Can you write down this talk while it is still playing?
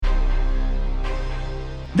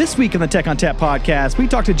This week on the Tech on Tap podcast, we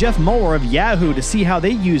talked to Jeff Moeller of Yahoo to see how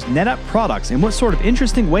they use NetApp products and what sort of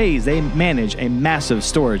interesting ways they manage a massive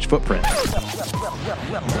storage footprint. Welcome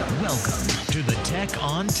to the Tech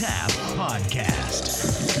on Tap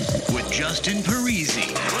podcast with Justin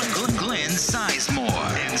Parisi, Glenn Sizemore,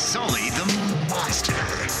 and Sully the Monster.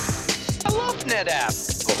 I love NetApp.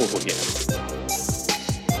 Oh, yeah.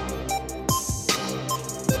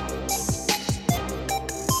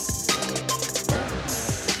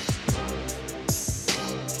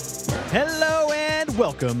 Hello and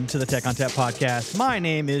welcome to the Tech on Tap podcast. My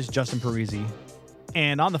name is Justin Parisi,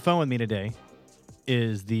 and on the phone with me today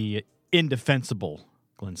is the indefensible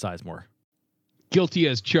Glenn Sizemore. Guilty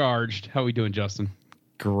as charged. How are we doing, Justin?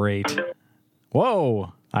 Great.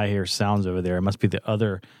 Whoa, I hear sounds over there. It must be the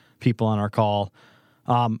other people on our call.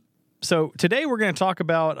 So today we're going to talk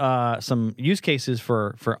about some use cases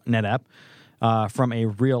for NetApp from a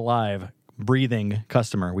real live breathing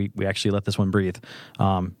customer. We actually let this one breathe.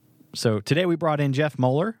 So today we brought in Jeff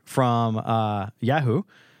Moeller from Yahoo,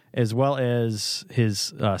 as well as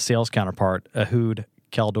his sales counterpart, Ehud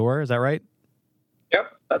Kaldor. Is that right? Yep,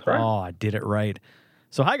 that's right. Oh, I did it right.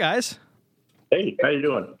 So hi, guys. Hey, how you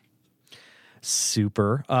doing?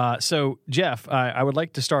 Super. So Jeff, I would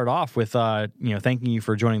like to start off with thanking you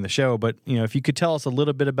for joining the show. But if you could tell us a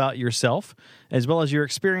little bit about yourself, as well as your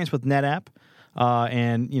experience with NetApp,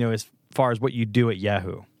 and as far as what you do at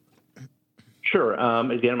Yahoo. Sure.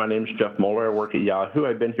 Again, my name is Jeff Moeller. I work at Yahoo.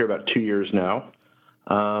 I've been here about 2 years now.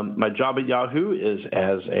 My job at Yahoo is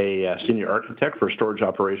as a senior architect for storage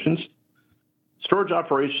operations. Storage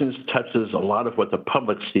operations touches a lot of what the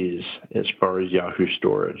public sees as far as Yahoo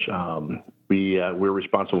storage. We're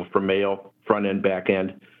responsible for mail, front end, back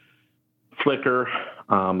end, Flickr,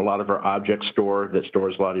 a lot of our object store that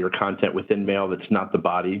stores a lot of your content within mail that's not the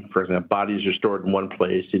body. For example, bodies are stored in one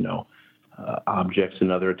place, objects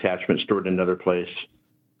and other attachments stored in another place.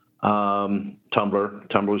 Tumblr's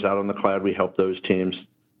out on the cloud. We help those teams.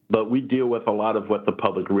 But we deal with a lot of what the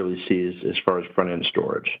public really sees as far as front-end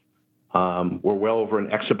storage. We're well over an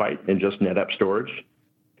exabyte in just NetApp storage,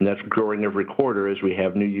 and that's growing every quarter as we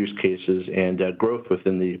have new use cases and growth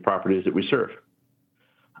within the properties that we serve.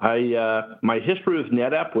 My history with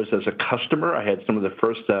NetApp was as a customer. I had some of the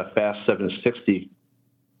first fast 760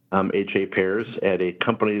 HA pairs at a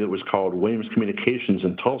company that was called Williams Communications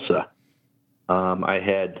in Tulsa. I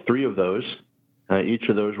had 3 of those. Each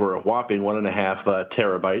of those were a whopping 1.5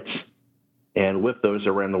 terabytes. And with those, I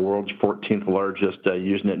ran the world's 14th largest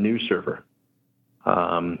Usenet news server.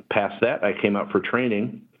 Past that, I came out for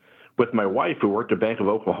training with my wife, who worked at Bank of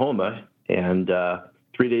Oklahoma. And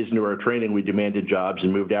 3 days into our training, we demanded jobs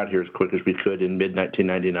and moved out here as quick as we could in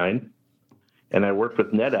mid-1999. And I worked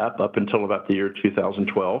with NetApp up until about the year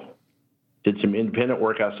 2012. Did some independent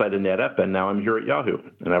work outside of NetApp, and now I'm here at Yahoo,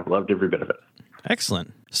 and I've loved every bit of it.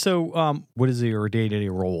 Excellent. So what is your day-to-day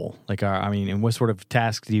role? And what sort of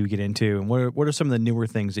tasks do you get into, and what are some of the newer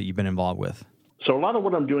things that you've been involved with? So a lot of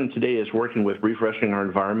what I'm doing today is working with refreshing our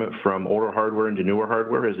environment from older hardware into newer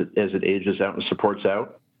hardware as it ages out and supports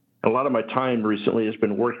out. And a lot of my time recently has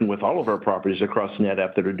been working with all of our properties across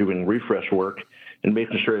NetApp that are doing refresh work and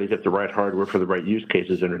making sure they get the right hardware for the right use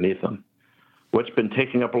cases underneath them. What's been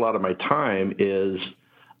taking up a lot of my time is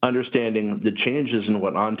understanding the changes in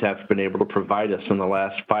what ONTAP's been able to provide us in the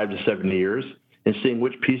last 5 to 7 years and seeing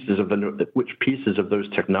which pieces of those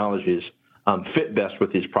technologies fit best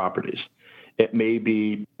with these properties. It may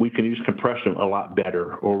be we can use compression a lot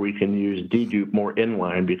better, or we can use dedupe more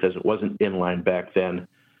inline because it wasn't inline back then.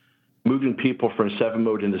 Moving people from 7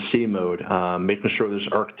 mode into C mode, making sure those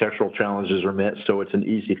architectural challenges are met so it's an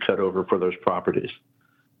easy cutover for those properties.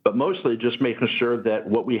 But mostly just making sure that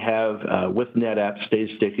what we have with NetApp stays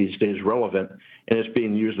sticky, stays relevant, and it's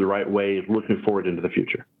being used the right way looking forward into the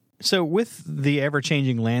future. So with the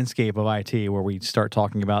ever-changing landscape of IT, where we start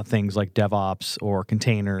talking about things like DevOps or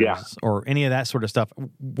containers or any of that sort of stuff,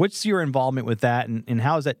 what's your involvement with that, and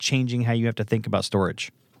how is that changing how you have to think about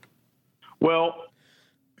storage? Well,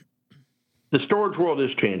 the storage world is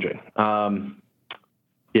changing.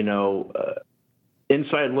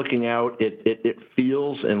 Inside looking out, it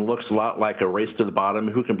feels and looks a lot like a race to the bottom.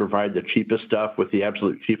 Who can provide the cheapest stuff with the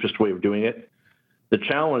absolute cheapest way of doing it? The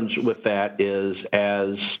challenge with that is,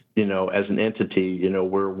 as an entity,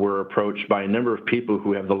 we're approached by a number of people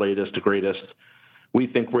who have the latest, greatest. We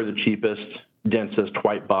think we're the cheapest, densest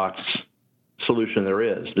white box solution there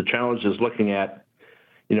is. The challenge is looking at,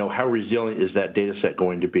 how resilient is that data set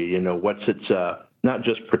going to be? What's its not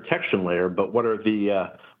just protection layer, but what are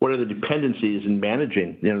the dependencies in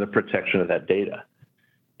managing the protection of that data?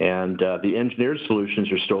 And the engineered solutions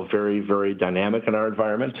are still very, very dynamic in our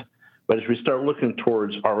environment. But as we start looking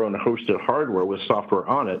towards our own hosted hardware with software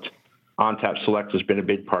on it, ONTAP Select has been a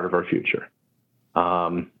big part of our future.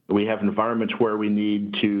 We have environments where we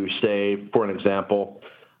need to say, for an example,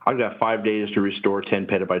 I've got 5 days to restore 10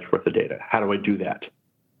 petabytes worth of data. How do I do that?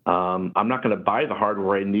 I'm not going to buy the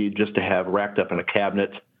hardware I need just to have racked up in a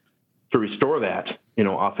cabinet to restore that,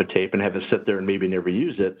 off a tape and have it sit there and maybe never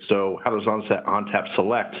use it. So how does ONTAP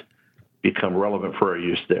Select become relevant for our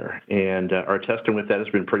use there? And our testing with that has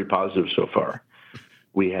been pretty positive so far.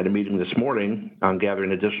 We had a meeting this morning on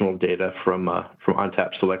gathering additional data from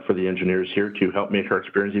ONTAP Select for the engineers here to help make our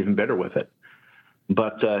experience even better with it.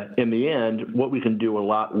 But in the end, what we can do a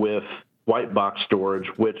lot with white box storage,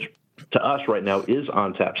 which to us right now is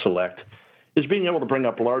ONTAP Select, is being able to bring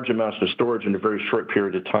up large amounts of storage in a very short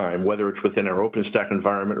period of time, whether it's within our OpenStack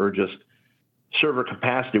environment or just server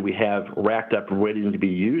capacity we have racked up and waiting to be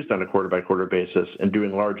used on a quarter-by-quarter basis and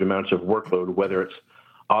doing large amounts of workload, whether it's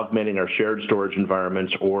augmenting our shared storage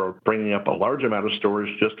environments or bringing up a large amount of storage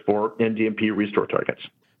just for NDMP restore targets.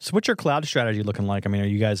 So what's your cloud strategy looking like? I mean, are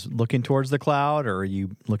you guys looking towards the cloud, or are you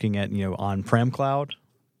looking at, on-prem cloud?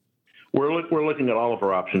 We're looking at all of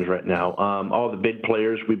our options right now. All the big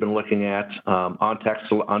players we've been looking at,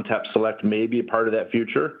 ONTAP Select may be a part of that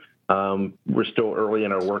future. We're still early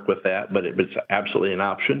in our work with that, but it's absolutely an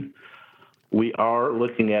option. We are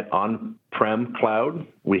looking at on-prem cloud.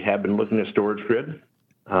 We have been looking at StorageGrid,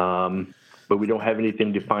 but we don't have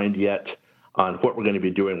anything defined yet on what we're going to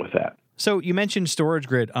be doing with that. So you mentioned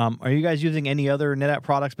StorageGrid. Are you guys using any other NetApp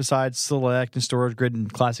products besides Select and StorageGrid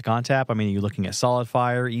and Classic ONTAP? I mean, are you looking at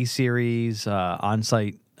SolidFire, E-Series,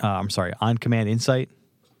 On-Command Insight?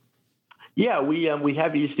 Yeah, we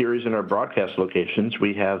have E-Series in our broadcast locations.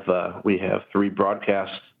 We have 3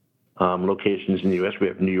 broadcast locations in the U.S. We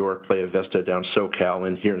have New York, Playa Vista, down SoCal,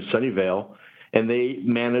 and here in Sunnyvale, and they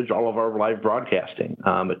manage all of our live broadcasting.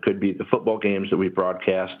 It could be the football games that we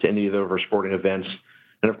broadcast, any of our sporting events,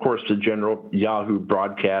 and of course the general Yahoo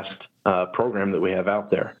broadcast program that we have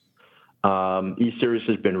out there. E-Series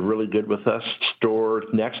has been really good with us.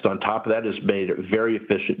 StoreNext on top of that has made it very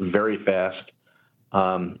efficient, very fast.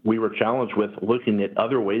 We were challenged with looking at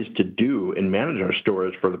other ways to do and manage our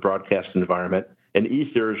storage for the broadcast environment, and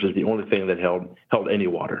E-Series is the only thing that held any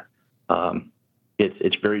water.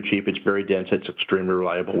 It's very cheap, it's very dense, it's extremely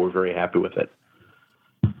reliable. We're very happy with it.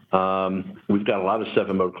 We've got a lot of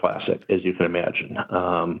 7-mode classic, as you can imagine.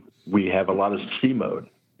 We have a lot of C mode.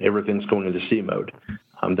 Everything's going into C mode.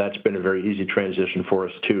 That's been a very easy transition for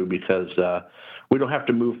us too, because we don't have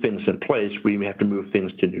to move things in place. We have to move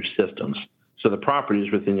things to new systems. So the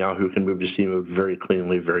properties within Yahoo can move to C mode very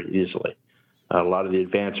cleanly, very easily. A lot of the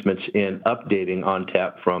advancements in updating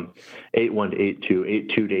ONTAP from 8.1 to 8.2,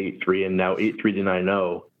 8.2 to 8.3, and now 8.3 to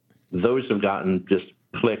 9.0, those have gotten just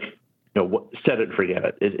click, set it and forget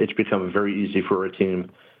it. It's become very easy for our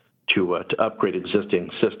team to upgrade existing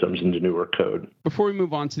systems into newer code. Before we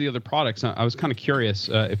move on to the other products, I was kind of curious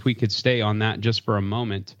if we could stay on that just for a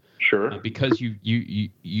moment. Sure. Because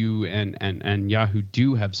you and Yahoo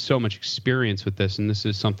do have so much experience with this, and this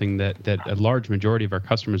is something that a large majority of our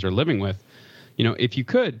customers are living with. If you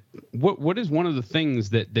could, what is one of the things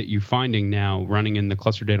that you're finding now running in the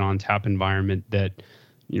Cluster Data ONTAP environment that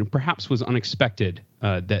perhaps was unexpected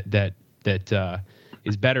that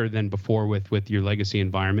is better than before with your legacy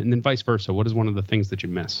environment, and then vice versa? What is one of the things that you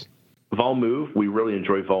miss? VolMove, we really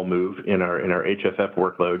enjoy VolMove in our HFF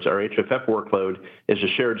workloads. Our HFF workload is a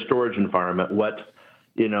shared storage environment. What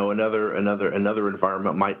another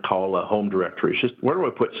environment might call a home directory. It's just where do I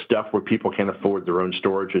put stuff where people can't afford their own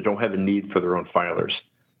storage or don't have a need for their own filers.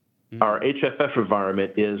 Mm-hmm. Our HFF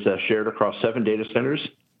environment is shared across 7 data centers.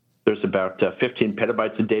 There's about 15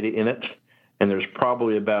 petabytes of data in it, and there's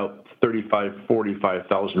probably about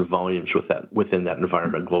 45,000 volumes within that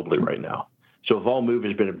environment globally right now. So VolMove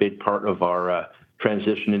has been a big part of our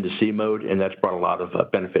transition into C mode, and that's brought a lot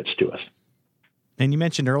of benefits to us. And you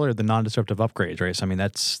mentioned earlier the non-disruptive upgrades, right? So I mean,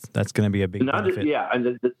 that's going to be a big benefit. Yeah,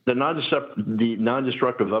 and the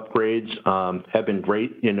non-destructive upgrades have been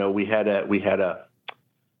great.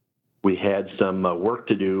 We had some work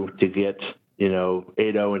to do to get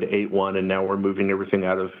 8.0 into 8.1, and now we're moving everything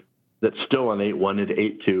out of that's still on 8.1 into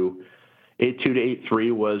 8.2. 8.2 to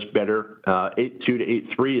 8.3 was better. 8.2 to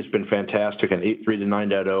 8.3 has been fantastic, and 8.3 to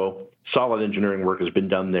 9.0, solid engineering work has been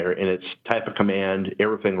done there, and it's type of command.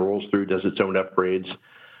 Everything rolls through, does its own upgrades.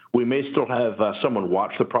 We may still have someone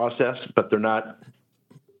watch the process, but they're not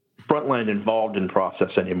frontline involved in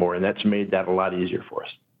process anymore, and that's made that a lot easier for us.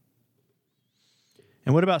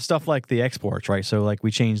 And what about stuff like the exports, right? So like we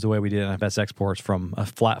changed the way we did NFS exports from a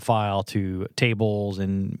flat file to tables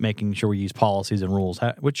and making sure we use policies and rules.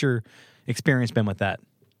 What's your experience been with that?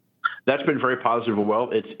 That's been very positive as well.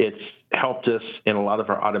 It's helped us in a lot of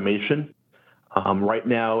our automation. Right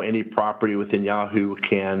now, any property within Yahoo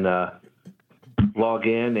can log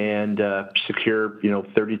in and secure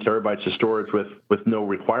 30 terabytes of storage with no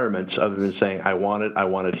requirements other than saying, I want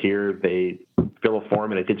it here. They fill a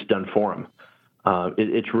form and it gets done for them.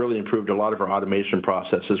 It's really improved a lot of our automation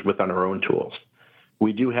processes within our own tools.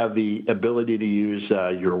 We do have the ability to use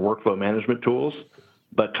your workflow management tools,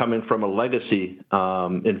 but coming from a legacy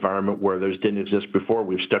environment where those didn't exist before,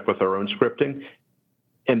 we've stuck with our own scripting.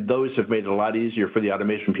 And those have made it a lot easier for the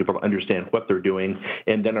automation people to understand what they're doing,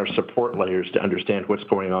 and then our support layers to understand what's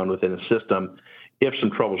going on within the system if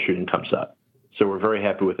some troubleshooting comes up. So we're very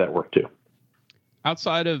happy with that work too.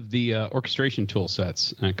 Outside of the orchestration tool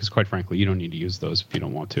sets, because quite frankly, you don't need to use those if you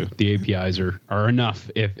don't want to. The APIs are enough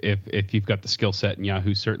if you've got the skill set, and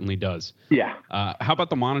Yahoo certainly does. Yeah. How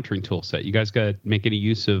about the monitoring tool set? You guys got to make any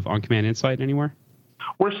use of On-Command Insight anywhere?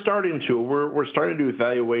 We're starting to. We're starting to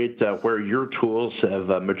evaluate where your tools have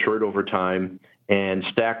matured over time and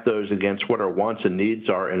stack those against what our wants and needs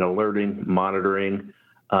are in alerting, monitoring,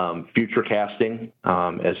 future casting,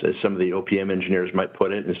 as some of the OPM engineers might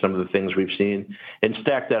put it, and some of the things we've seen, and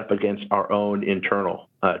stack that up against our own internal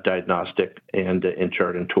diagnostic and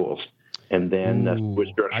charting tools. And then which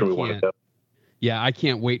direction we want to go. Yeah, I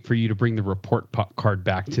can't wait for you to bring the report card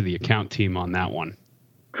back to the account team on that one.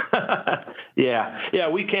 Yeah,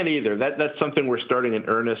 we can't either. That's something we're starting in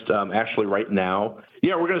earnest actually right now.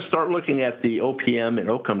 Yeah, we're going to start looking at the OPM and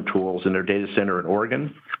OCOM tools in their data center in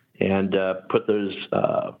Oregon and put those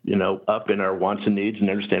up in our wants and needs and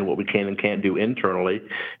understand what we can and can't do internally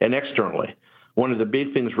and externally. One of the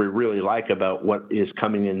big things we really like about what is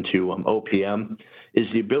coming into OPM is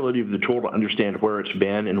the ability of the tool to understand where it's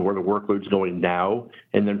been and where the workload's going now,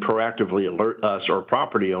 and then proactively alert us or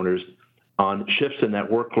property owners on shifts in that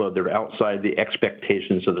workload that are outside the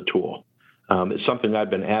expectations of the tool. It's something I've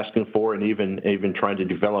been asking for and even trying to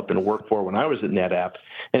develop and work for when I was at NetApp.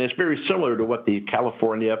 And it's very similar to what the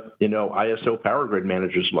California, ISO power grid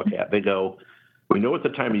managers look at. They go, we know what the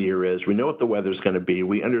time of year is. We know what the weather's going to be.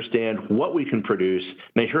 We understand what we can produce.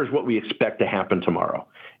 Now, here's what we expect to happen tomorrow.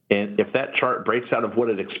 And if that chart breaks out of what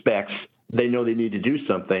it expects, they know they need to do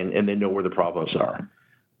something, and they know where the problems are.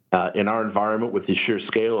 In our environment with the sheer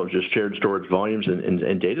scale of just shared storage volumes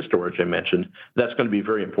and data storage I mentioned, that's going to be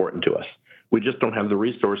very important to us. We just don't have the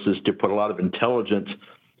resources to put a lot of intelligent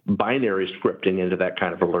binary scripting into that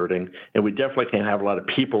kind of alerting, and we definitely can't have a lot of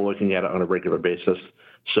people looking at it on a regular basis.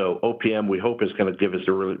 So OPM, we hope, is going to give us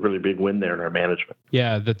a really, really big win there in our management.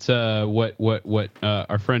 Yeah, that's what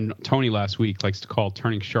our friend Tony last week likes to call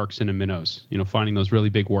turning sharks into minnows. Finding those really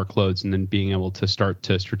big workloads and then being able to start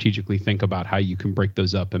to strategically think about how you can break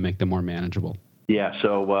those up and make them more manageable. Yeah,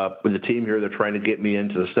 so with the team here, they're trying to get me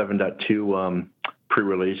into the 7.2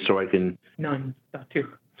 pre-release so I can... 9.2.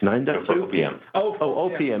 9.2? OPM.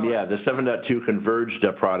 OPM, yeah, the 7.2 converged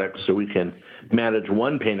product, so we can manage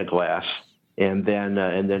one pane of glass and then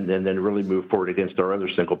really move forward against our other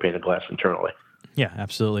single pane of glass internally. Yeah,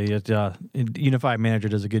 absolutely. Unified Manager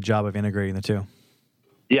does a good job of integrating the two.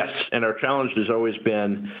 Yes, and our challenge has always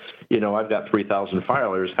been, I've got 3,000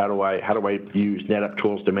 filers. How do I use NetApp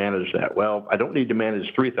tools to manage that? Well, I don't need to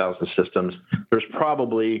manage 3,000 systems. There's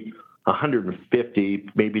probably 150,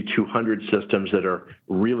 maybe 200 systems that are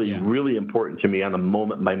really important to me on a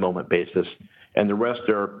moment-by-moment basis, and the rest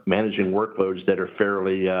are managing workloads that are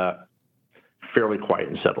fairly quiet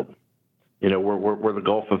and settled. We're the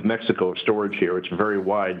Gulf of Mexico of storage here. It's very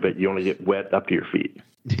wide, but you only get wet up to your feet.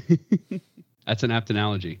 That's an apt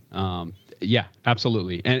analogy. Yeah,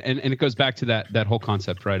 absolutely. And it goes back to that whole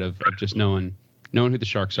concept, right, of just knowing who the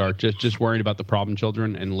sharks are, just worrying about the problem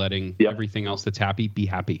children and letting everything else that's happy be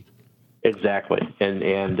happy. Exactly.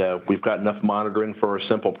 And we've got enough monitoring for our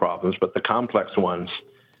simple problems, but the complex ones,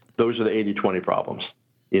 those are the 80-20 problems.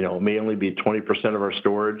 It may only be 20% of our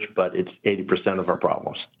storage, but it's 80% of our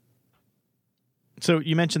problems. So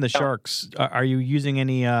you mentioned the sharks. Are you using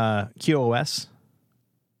any QoS?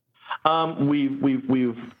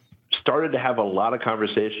 We've started to have a lot of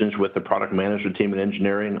conversations with the product management team and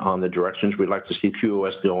engineering on the directions we'd like to see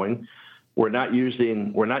QoS going. We're not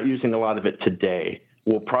using a lot of it today.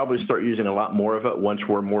 We'll probably start using a lot more of it once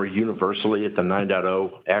we're more universally at the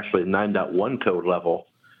 9.0, actually 9.1 code level,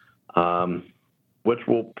 which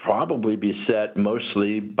will probably be set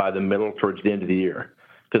mostly by the middle towards the end of the year.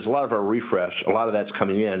 Because a lot of our refresh, a lot of that's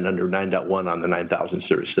coming in under 9.1 on the 9000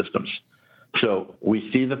 series systems. So we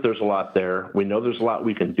see that there's a lot there. We know there's a lot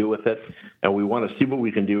we can do with it, and we want to see what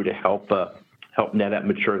we can do to help NetApp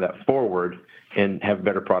mature that forward and have a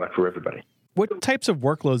better product for everybody. What types of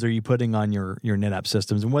workloads are you putting on your NetApp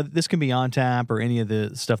systems? And whether this can be ONTAP or any of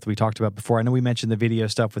the stuff that we talked about before. I know we mentioned the video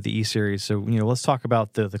stuff with the E-Series. So, let's talk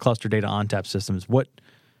about the cluster data ONTAP systems. What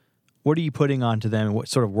are you putting onto them, and what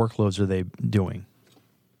sort of workloads are they doing?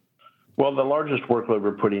 Well, the largest workload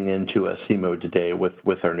we're putting into a C-Mode today with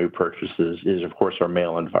our new purchases is, of course, our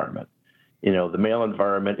mail environment. The mail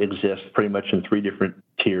environment exists pretty much in 3 different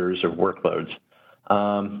tiers of workloads.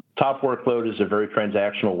 Top workload is a very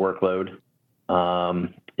transactional workload.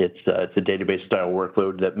 It's a database-style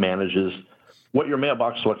workload that manages what your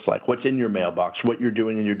mailbox looks like, what's in your mailbox, what you're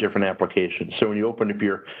doing in your different applications. So when you open up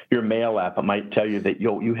your mail app, it might tell you that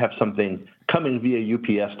you have something coming via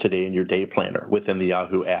UPS today in your day planner within the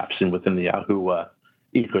Yahoo apps and within the Yahoo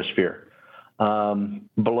ecosphere.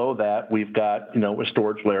 Below that, we've got, a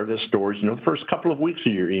storage layer that stores, the first couple of weeks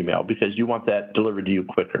of your email because you want that delivered to you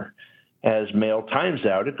quicker. As mail times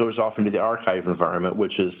out, it goes off into the archive environment,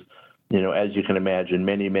 which is, as you can imagine,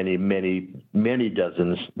 many, many, many, many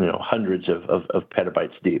dozens, hundreds of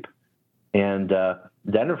petabytes deep. And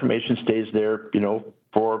that information stays there,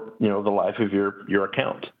 for, the life of your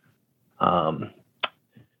account. A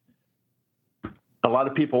lot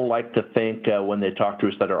of people like to think when they talk to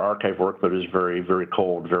us that our archive workload is very, very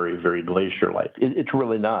cold, very, very glacier-like. It's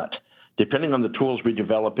really not. Depending on the tools we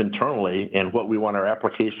develop internally and what we want our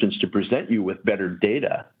applications to present you with better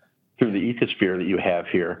data through the ecosphere that you have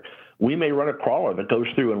here, we may run a crawler that goes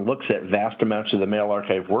through and looks at vast amounts of the mail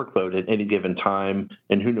archive workload at any given time,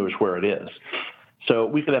 and who knows where it is. So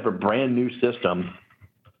we could have a brand new system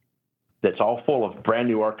that's all full of brand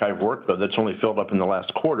new archive workload that's only filled up in the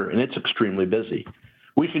last quarter, and it's extremely busy.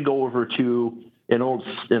 We could go over to an old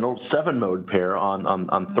 7-mode pair on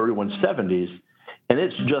 3170s, and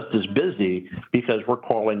it's just as busy because we're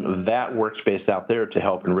calling that workspace out there to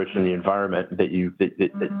help enrich in the environment that you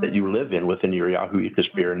live in within your Yahoo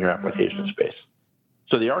ecosphere and your application space.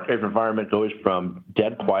 So the archive environment goes from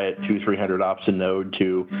dead quiet 200-300 ops a node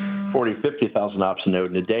to 40,000-50,000 ops a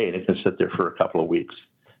node in a day, and it can sit there for a couple of weeks.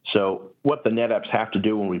 So what the NetApps have to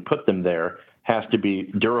do when we put them there has to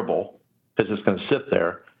be durable because it's going to sit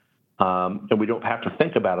there, and we don't have to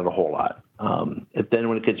think about it a whole lot. And then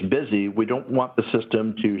when it gets busy, we don't want the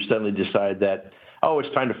system to suddenly decide that,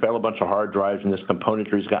 it's time to fail a bunch of hard drives and this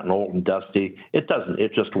componentry's gotten old and dusty. It doesn't.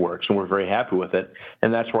 It just works, and we're very happy with it.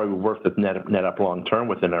 And that's why we work with NetApp long-term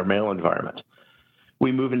within our mail environment.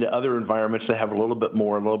 We move into other environments that have a little bit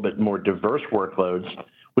more diverse workloads.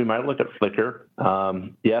 We might look at Flickr.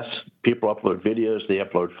 Yes, people upload videos, they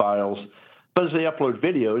upload files. But as they upload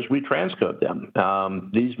videos, we transcode them.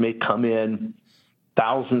 These may come in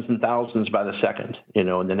thousands and thousands by the second, and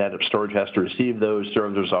the NetApp storage has to receive those,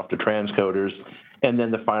 serve those off to transcoders, and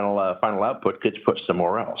then the final output gets put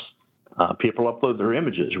somewhere else. People upload their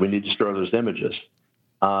images. We need to store those images.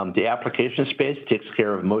 The application space takes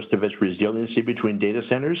care of most of its resiliency between data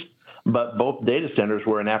centers, but both data centers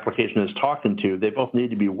where an application is talking to, they both need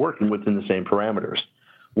to be working within the same parameters.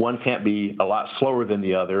 One can't be a lot slower than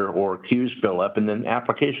the other, or queues fill up, and then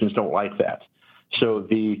applications don't like that. So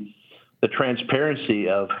the transparency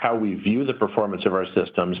of how we view the performance of our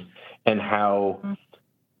systems and how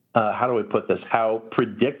do we put this, how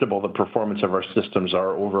predictable the performance of our systems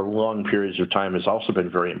are over long periods of time has also been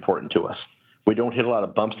very important to us. We don't hit a lot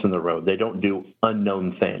of bumps in the road. They don't do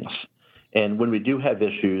unknown things. And when we do have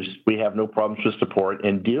issues, we have no problems with support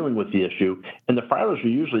and dealing with the issue. And the filers are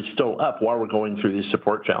usually still up while we're going through these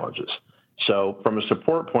support challenges. So from a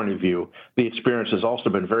support point of view, the experience has also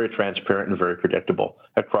been very transparent and very predictable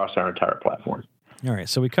across our entire platform. All right.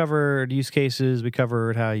 So we covered use cases. We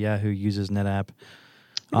covered how Yahoo uses NetApp.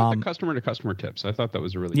 The customer-to-customer tips. I thought that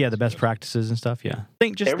was a really the best practices and stuff. Yeah.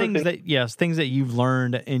 Things that you've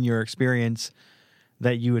learned in your experience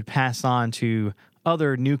that you would pass on to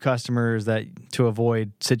other new customers to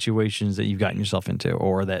avoid situations that you've gotten yourself into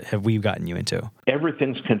or that we've gotten you into.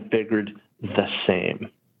 Everything's configured the same.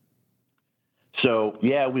 So,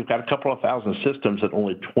 we've got a couple of thousand systems that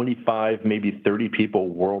only 25, maybe 30 people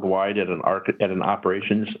worldwide at an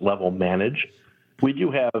operations level manage. We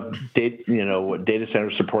do have data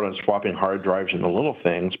center support on swapping hard drives and the little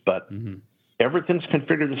things, but everything's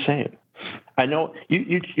configured the same. I know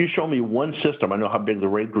you show me one system. I know how big the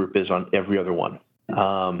RAID group is on every other one.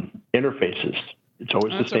 Interfaces. It's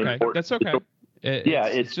always the same. Okay. That's okay.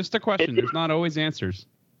 It's just a question. There's not always answers.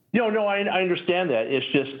 No, I understand that.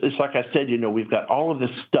 It's like I said, we've got all of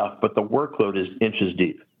this stuff, but the workload is inches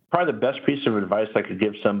deep. Probably the best piece of advice I could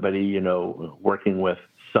give somebody, working with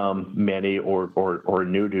many, or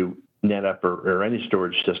new to NetApp or any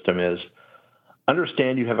storage system is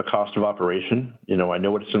understand you have a cost of operation. I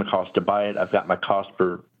know what it's going to cost to buy it. I've got my cost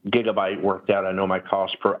per gigabyte worked out. I know my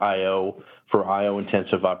cost per IO for IO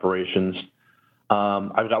intensive operations.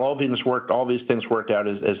 I've got all these things worked out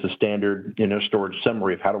as the standard, storage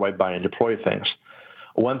summary of how do I buy and deploy things.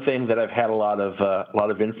 One thing that I've had a lot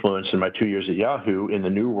of influence in my 2 years at Yahoo in the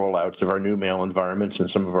new rollouts of our new mail environments and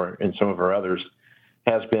some of our others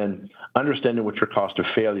has been understanding what your cost of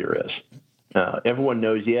failure is. Everyone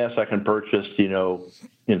knows, yes, I can purchase,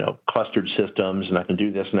 clustered systems, and I can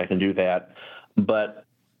do this and I can do that. But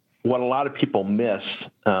what a lot of people miss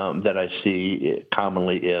that I see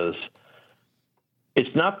commonly is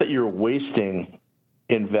it's not that you're wasting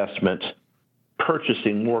investment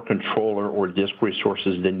purchasing more controller or disk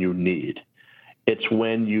resources than you need. It's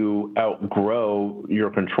when you outgrow your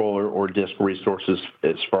controller or disk resources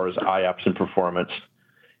as far as IOPS and performance,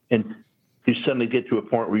 and you suddenly get to a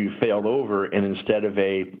point where you failed over, and instead of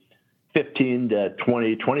a 15 to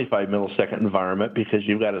 20, 25 millisecond environment, because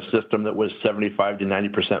you've got a system that was 75 to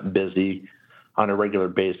 90% busy on a regular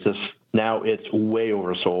basis, now it's way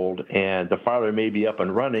oversold, and the filer may be up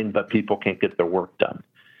and running, but people can't get their work done.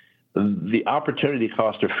 The opportunity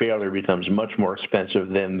cost of failure becomes much more expensive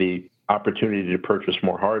than the opportunity to purchase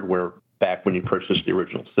more hardware back when you purchased the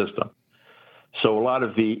original system. So a lot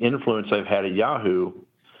of the influence I've had at Yahoo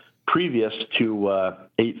previous to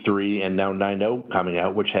 8.3 and now 9.0 coming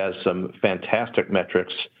out, which has some fantastic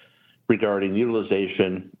metrics regarding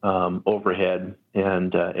utilization, overhead,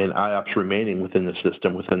 and IOPS remaining within the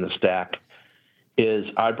system, within the stack, is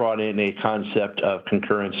I brought in a concept of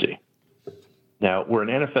concurrency. Now, we're an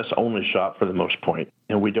NFS-only shop for the most part,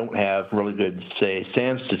 and we don't have really good, say,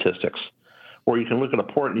 SAN statistics, where you can look at a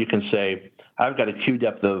port and you can say, I've got a queue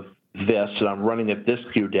depth of this, and I'm running at this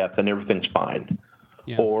queue depth, and everything's fine.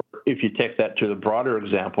 Yeah. Or if you take that to the broader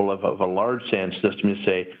example of a large SAN system, you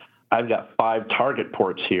say, I've got 5 target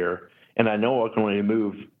ports here, and I know I can only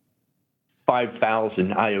move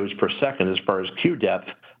 5,000 IOs per second as far as queue depth.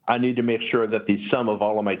 I need to make sure that the sum of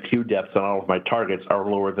all of my queue depths and all of my targets are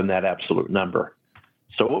lower than that absolute number.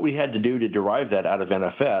 So what we had to do to derive that out of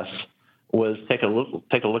NFS was take a look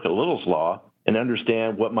at Little's Law and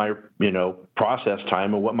understand what my process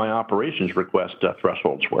time and what my operations request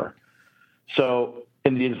thresholds were. So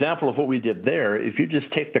in the example of what we did there, if you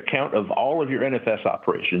just take the count of all of your NFS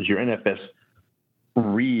operations, your NFS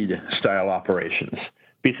read style operations,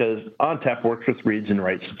 because ONTAP works with reads and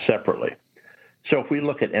writes separately. So if we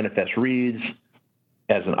look at NFS reads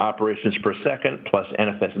as an operations per second, plus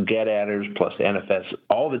NFS get adders, plus NFS,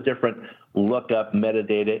 all the different lookup,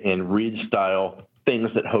 metadata, and read style things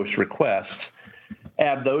that host requests,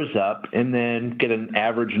 add those up and then get an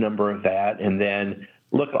average number of that, and then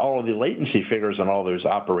look at all of the latency figures on all those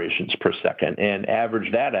operations per second and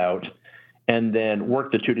average that out, and then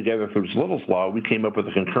work the two together through Little's Law. We came up with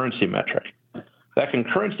a concurrency metric. That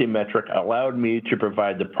concurrency metric allowed me to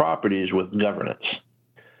provide the properties with governance.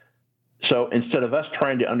 So instead of us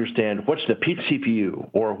trying to understand what's the peak CPU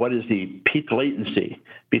or what is the peak latency,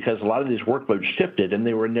 because a lot of these workloads shifted and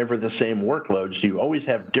they were never the same workloads, you always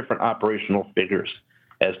have different operational figures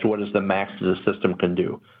as to what is the max the system can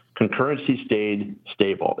do. Concurrency stayed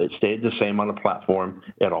stable. It stayed the same on a platform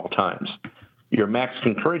at all times. Your max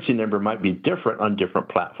concurrency number might be different on different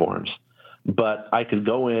platforms, but I could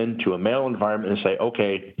go into a mail environment and say,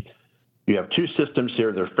 okay, you have 2 systems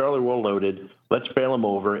here. They're fairly well loaded. Let's fail them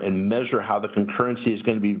over and measure how the concurrency is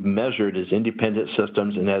going to be measured as independent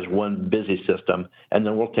systems and as one busy system, and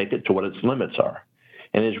then we'll take it to what its limits are.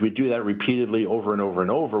 And as we do that repeatedly over and over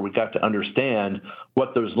and over, we got to understand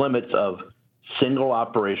what those limits of single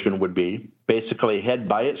operation would be. Basically, head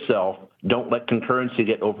by itself, don't let concurrency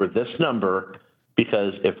get over this number,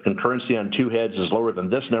 because if concurrency on 2 heads is lower than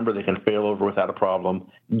this number, they can fail over without a problem,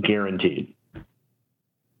 guaranteed.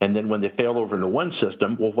 And then when they fail over into one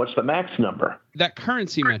system, well, what's the max number? That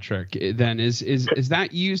currency metric then is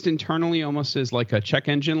that used internally almost as like a check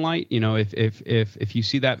engine light? If you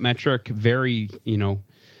see that metric very,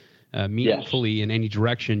 meaningfully in any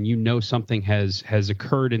direction, something has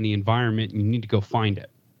occurred in the environment and you need to go find it.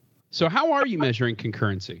 So how are you measuring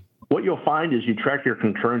concurrency? What you'll find is you track your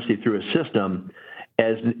concurrency through a system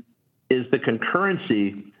as is the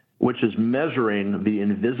concurrency, which is measuring the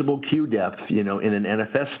invisible queue depth, in an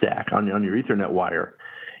NFS stack on your Ethernet wire,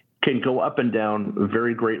 can go up and down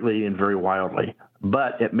very greatly and very wildly,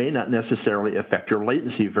 but it may not necessarily affect your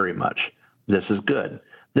latency very much. This is good.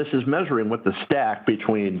 This is measuring what the stack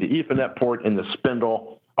between the Ethernet port and the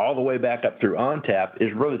spindle all the way back up through ONTAP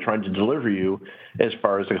is really trying to deliver you as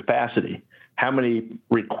far as the capacity. How many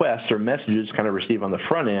requests or messages can I receive on the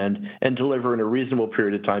front end and deliver in a reasonable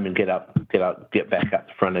period of time and get back out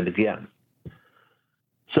the front end again.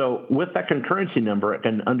 So with that concurrency number, I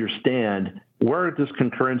can understand where does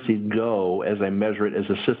concurrency go as I measure it as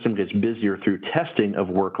the system gets busier through testing of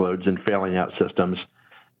workloads and failing out systems,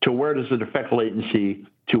 to where does it affect latency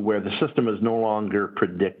to where the system is no longer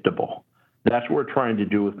predictable. That's what we're trying to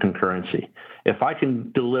do with concurrency. If I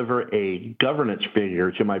can deliver a governance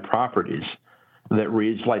figure to my properties that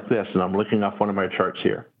reads like this, and I'm looking off one of my charts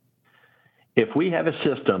here. If we have a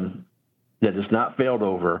system that has not failed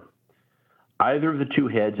over, either of the two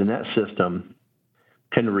heads in that system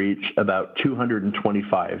can reach about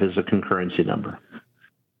 225 as a concurrency number.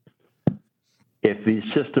 If these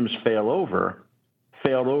systems failed over,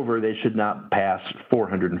 they should not pass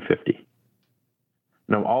 450.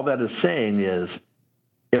 Now, all that is saying is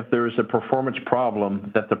if there is a performance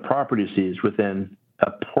problem that the property sees within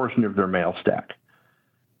a portion of their mail stack,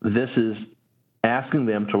 this is asking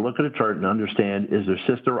them to look at a chart and understand, is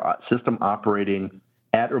their system operating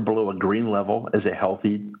at or below a green level as a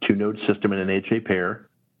healthy two-node system in an HA pair?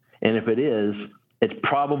 And if it is, it's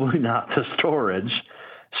probably not the storage.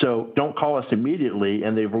 So don't call us immediately,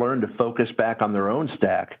 and they've learned to focus back on their own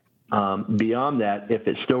stack. Beyond that, if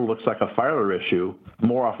it still looks like a filer issue,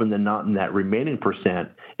 more often than not in that remaining percent,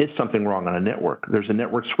 it's something wrong on a network. There's a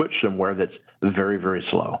network switch somewhere that's very, very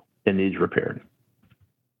slow and needs repaired.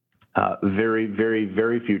 Very, very,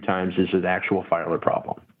 very few times is it an actual filer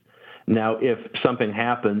problem. Now, if something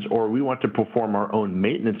happens or we want to perform our own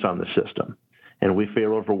maintenance on the system and we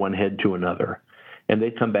fail over one head to another, and they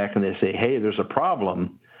come back and they say, hey, there's a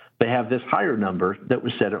problem, they have this higher number that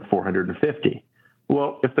was set at 450.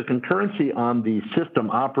 Well, if the concurrency on the system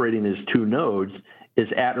operating as two nodes is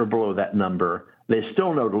at or below that number, they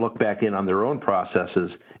still know to look back in on their own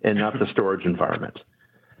processes and not the storage environment.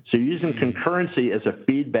 So using concurrency as a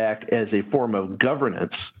feedback, as a form of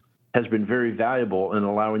governance, has been very valuable in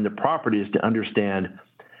allowing the properties to understand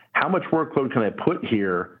how much workload can I put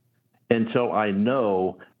here until I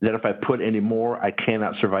know that if I put any more, I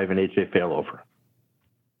cannot survive an HA failover.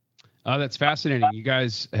 That's fascinating. You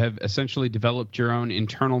guys have essentially developed your own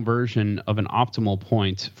internal version of an optimal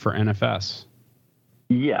point for NFS.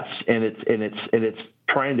 Yes, and it's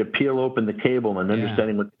trying to peel open the cable and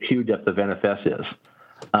understanding what the queue depth of NFS is.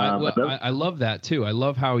 I love that too. I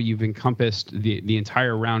love how you've encompassed the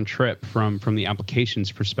entire round trip from the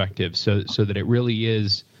applications perspective, so that it really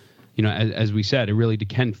is, as we said, it really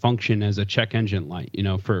can function as a check engine light,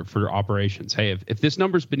 for operations. Hey, if this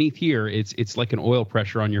number's beneath here, it's like an oil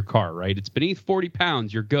pressure on your car, right? It's beneath 40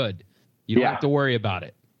 pounds, you're good. You don't have to worry about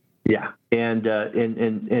it. Yeah, and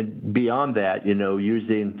beyond that,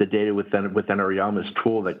 using the data within our Yamas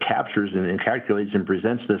tool that captures and calculates and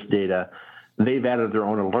presents this data, they've added their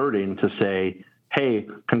own alerting to say, hey,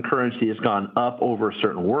 concurrency has gone up over a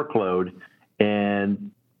certain workload,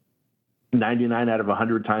 and 99 out of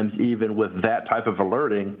 100 times, even with that type of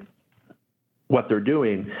alerting, what they're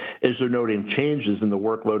doing is they're noting changes in the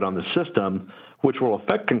workload on the system, which will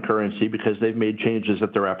affect concurrency because they've made changes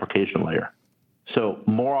at their application layer. So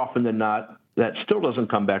more often than not, that still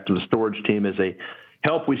doesn't come back to the storage team as a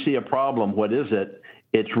help. We see a problem. What is it?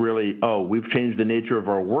 It's really, we've changed the nature of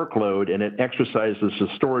our workload, and it exercises the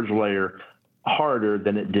storage layer harder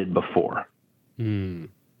than it did before.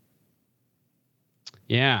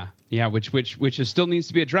 Yeah, which still needs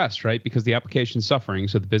to be addressed, right? Because the application's suffering,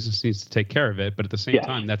 so the business needs to take care of it. But at the same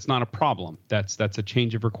time, that's not a problem. That's a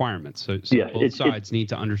change of requirements. So both sides need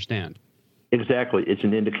to understand. Exactly. It's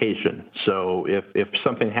an indication. So if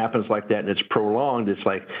something happens like that and it's prolonged, it's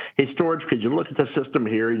like, hey, storage, could you look at the system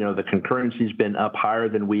here? The concurrency's been up higher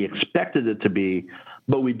than we expected it to be,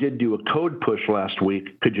 but we did do a code push last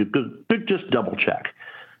week. Could you just double check?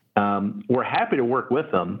 We're happy to work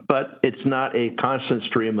with them, but it's not a constant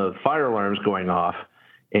stream of fire alarms going off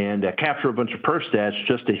and capture a bunch of perf stats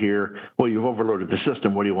just to hear, well, you've overloaded the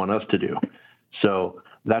system. What do you want us to do? So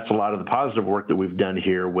that's a lot of the positive work that we've done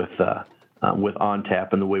here with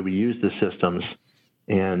ONTAP and the way we use the systems,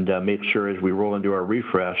 and make sure as we roll into our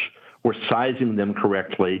refresh, we're sizing them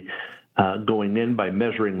correctly, going in by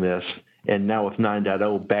measuring this, and now with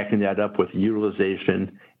 9.0, backing that up with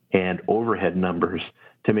utilization and overhead numbers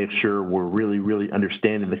to make sure we're really, really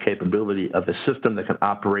understanding the capability of a system that can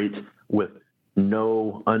operate with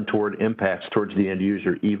no untoward impacts towards the end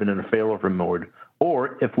user, even in a failover mode,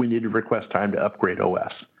 or if we need to request time to upgrade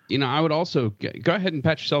OS. I would also go ahead and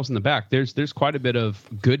pat yourselves in the back. There's quite a bit of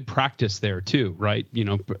good practice there too, right?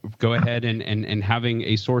 Go ahead and having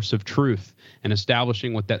a source of truth and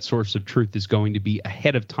establishing what that source of truth is going to be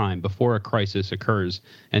ahead of time before a crisis occurs,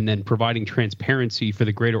 and then providing transparency for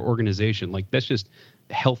the greater organization. Like, that's just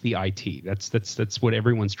healthy IT. That's what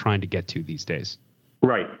everyone's trying to get to these days.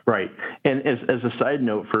 Right. And as a side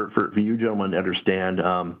note for you gentlemen to understand,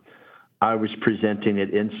 I was presenting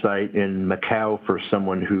at Insight in Macau for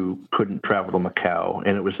someone who couldn't travel to Macau,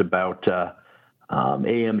 and it was about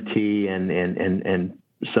AMT and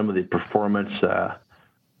some of the performance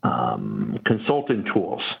consulting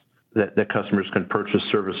tools that customers can purchase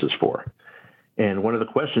services for. And one of the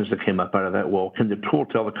questions that came up out of that, well, can the tool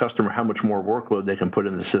tell the customer how much more workload they can put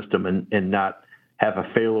in the system and not have a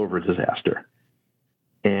failover disaster?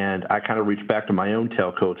 And I kind of reached back to my own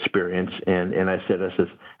telco experience, and I said,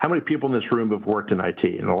 how many people in this room have worked in IT?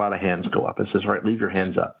 And a lot of hands go up. I says, all right, leave your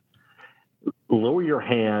hands up. Lower your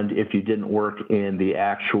hand if you didn't work in the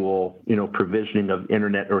actual, provisioning of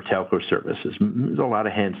internet or telco services. A lot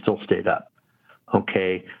of hands still stayed up.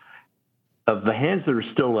 Okay. Of the hands that are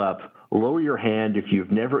still up, lower your hand if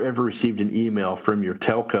you've never, ever received an email from your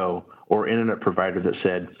telco or internet provider that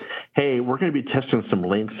said, hey, we're going to be testing some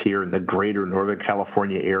links here in the greater Northern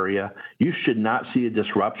California area. You should not see a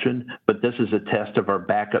disruption, but this is a test of our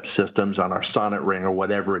backup systems on our Sonnet ring or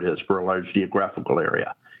whatever it is for a large geographical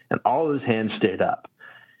area. And all of those hands stayed up.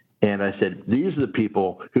 And I said, these are the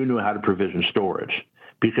people who knew how to provision storage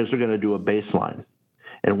because they're going to do a baseline.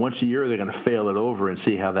 And once a year, they're going to fail it over and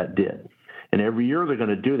see how that did. And every year they're going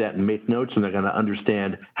to do that and make notes, and they're going to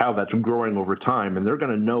understand how that's growing over time, and they're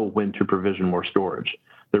going to know when to provision more storage.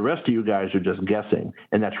 The rest of you guys are just guessing,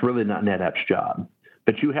 and that's really not NetApp's job.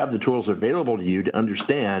 But you have the tools available to you to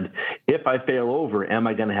understand, if I fail over, am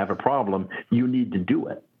I going to have a problem? You need to do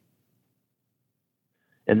it.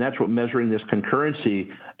 And that's what measuring this concurrency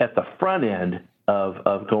at the front end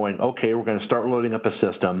of going, okay, we're going to start loading up a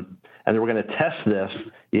system, and then we're going to test this.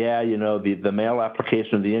 Yeah, the mail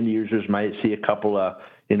application of the end users might see a couple of,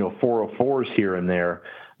 404s here and there,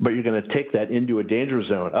 but you're going to take that into a danger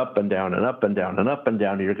zone, up and down and up and down and up and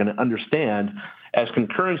down. And you're going to understand as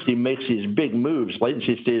concurrency makes these big moves,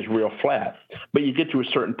 latency stays real flat. But you get to a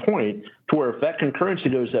certain point to where if that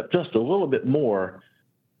concurrency goes up just a little bit more,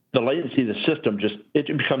 the latency of the system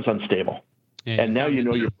it becomes unstable. Yeah, and now you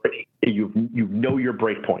know your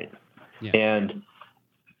break point. Yeah. And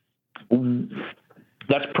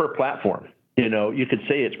that's per platform. You could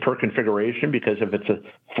say it's per configuration because if it's a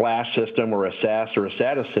flash system or a SAS or a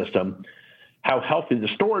SATA system, how healthy the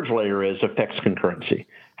storage layer is affects concurrency.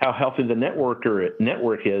 How healthy the network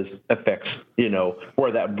is affects,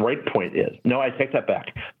 where that breakpoint is. No, I take that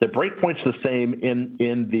back. The breakpoint's the same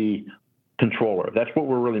in the controller. That's what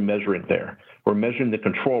we're really measuring there. We're measuring the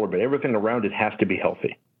controller, but everything around it has to be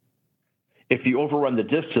healthy. If you overrun the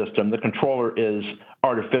disk system, the controller is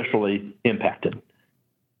artificially impacted.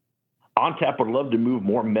 ONTAP would love to move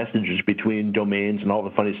more messages between domains and all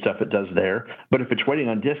the funny stuff it does there, but if it's waiting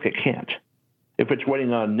on disk, it can't. If it's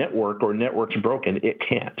waiting on network or network's broken, it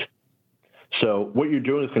can't. So what you're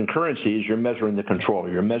doing with concurrency is you're measuring the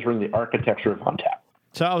controller. You're measuring the architecture of ONTAP.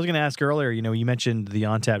 So I was going to ask earlier, you mentioned the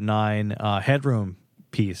ONTAP 9 headroom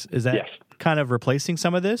piece. Is that kind of replacing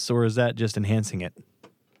some of this, or is that just enhancing it?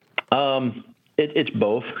 It's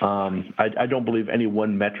both. I don't believe any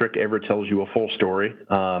one metric ever tells you a full story.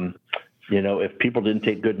 If people didn't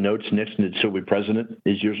take good notes, Nixon would still be president.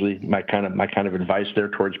 Is usually my kind of advice there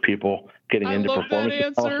towards people getting into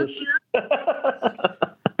performance analysis.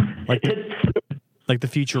 like the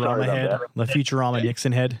Futurama head, the Futurama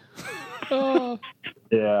Nixon head.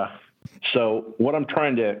 Yeah. So what I'm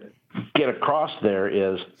trying to get across there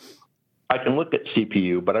is I can look at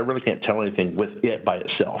CPU, but I really can't tell anything with it by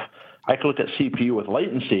itself. I can look at CPU with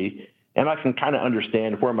latency, and I can kind of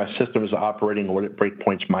understand where my system is operating and what its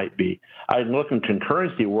breakpoints might be. I can look in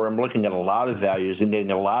concurrency where I'm looking at a lot of values and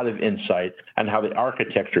getting a lot of insight on how the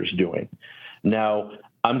architecture is doing. Now,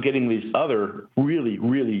 I'm getting these other really,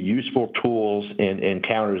 really useful tools and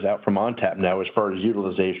counters out from ONTAP now as far as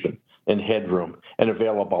utilization and headroom and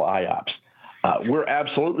available IOPS. We're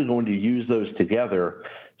absolutely going to use those together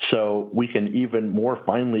so we can even more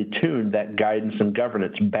finely tune that guidance and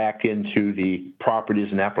governance back into the properties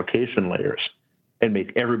and application layers and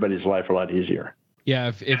make everybody's life a lot easier.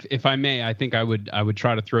 Yeah, if I may, I think I would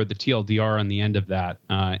try to throw the TLDR on the end of that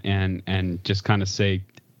and just kind of say,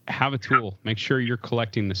 have a tool. Make sure you're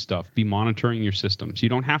collecting this stuff. Be monitoring your systems. You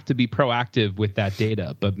don't have to be proactive with that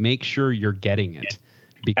data, but make sure you're getting it.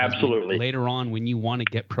 Because absolutely. Later on, when you want to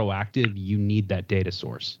get proactive, you need that data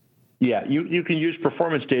source. Yeah, you can use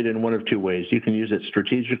performance data in one of two ways. You can use it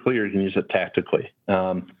strategically or you can use it tactically.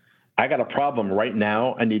 I got a problem right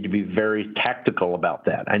now. I need to be very tactical about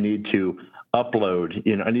that. I need to upload,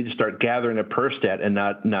 I need to start gathering a per stat and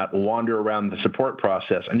not wander around the support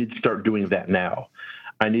process. I need to start doing that now.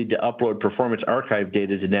 I need to upload performance archive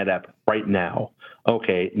data to NetApp right now.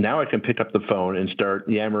 Okay, now I can pick up the phone and start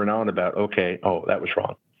yammering on about, that was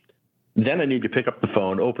wrong. Then I need to pick up the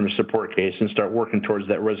phone, open a support case, and start working towards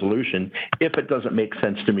that resolution if it doesn't make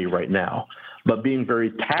sense to me right now. But being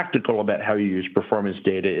very tactical about how you use performance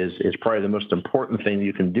data is probably the most important thing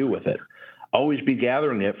you can do with it. Always be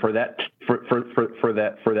gathering it for that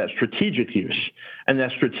strategic use. And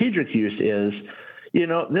that strategic use is,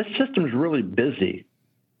 this system's really busy.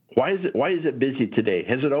 Why is it busy today?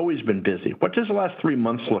 Has it always been busy? What does the last 3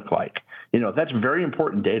 months look like? That's very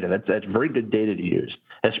important data. That's very good data to use,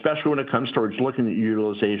 especially when it comes towards looking at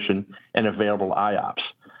utilization and available IOPS.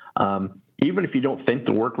 Even if you don't think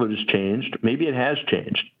the workload has changed, maybe it has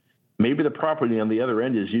changed. Maybe the property on the other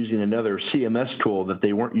end is using another CMS tool that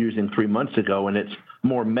they weren't using 3 months ago, and it's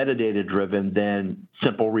more metadata driven than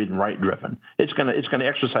simple read and write driven. It's going to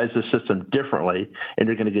exercise the system differently, and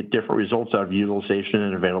you're going to get different results out of utilization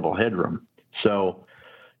and available headroom. So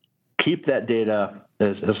keep that data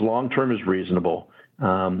as long-term as reasonable.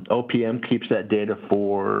 OPM keeps that data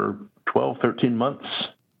for 12, 13 months,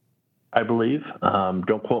 I believe.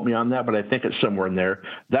 Don't quote me on that, but I think it's somewhere in there.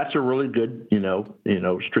 That's a really good,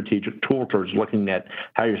 strategic tool towards looking at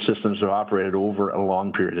how your systems have operated over a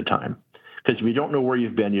long period of time. Because if you don't know where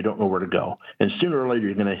you've been, you don't know where to go. And sooner or later,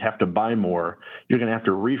 you're going to have to buy more. You're going to have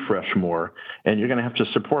to refresh more. And you're going to have to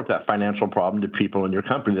support that financial problem to people in your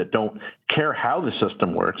company that don't care how the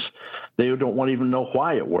system works. They don't want to even know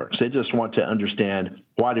why it works. They just want to understand,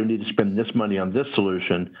 why do we need to spend this money on this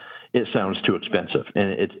solution? It sounds too expensive. And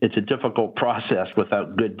it's a difficult process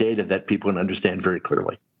without good data that people can understand very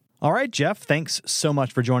clearly. All right, Jeff, thanks so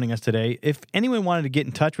much for joining us today. If anyone wanted to get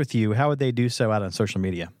in touch with you, how would they do so out on social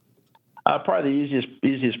media? Probably the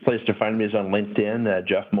easiest place to find me is on LinkedIn,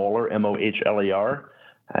 Jeff Moeller, Moheler.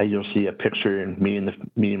 You'll see a picture and me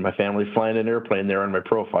and my family flying an airplane there on my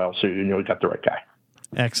profile, so you know we got the right guy.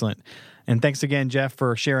 Excellent. And thanks again, Jeff,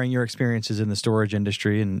 for sharing your experiences in the storage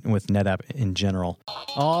industry and with NetApp in general.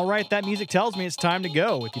 All right, that music tells me it's time to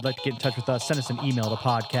go. If you'd like to get in touch with us, send us an email to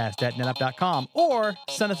podcast@netapp.com or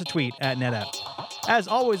send us a tweet at NetApp. As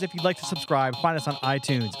always, if you'd like to subscribe, find us on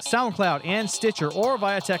iTunes, SoundCloud, and Stitcher, or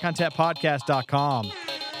via TechOnTapPodcast.com.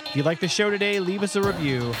 If you like the show today, leave us a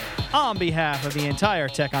review. On behalf of the entire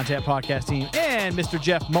Tech on Tap podcast team and Mr.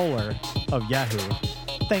 Jeff Moeller of Yahoo,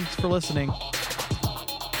 thanks for listening.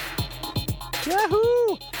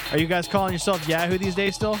 Yahoo! Are you guys calling yourself Yahoo these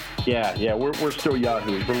days still? Yeah, we're still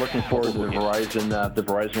Yahoo. We're looking forward to the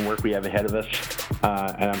Verizon work we have ahead of us,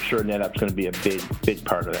 and I'm sure NetApp's going to be a big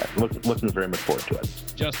part of that. Looking very much forward to it.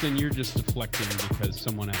 Justin, you're just deflecting because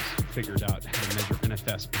someone else figured out how to measure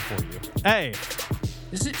NFS before you. Hey,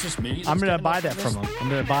 is it just me? I'm going to buy that from them. I'm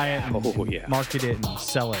going to buy it and market it and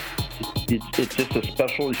sell it. It's just a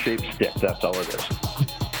specially shaped stick. That's all it is.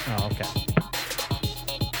 Oh, okay.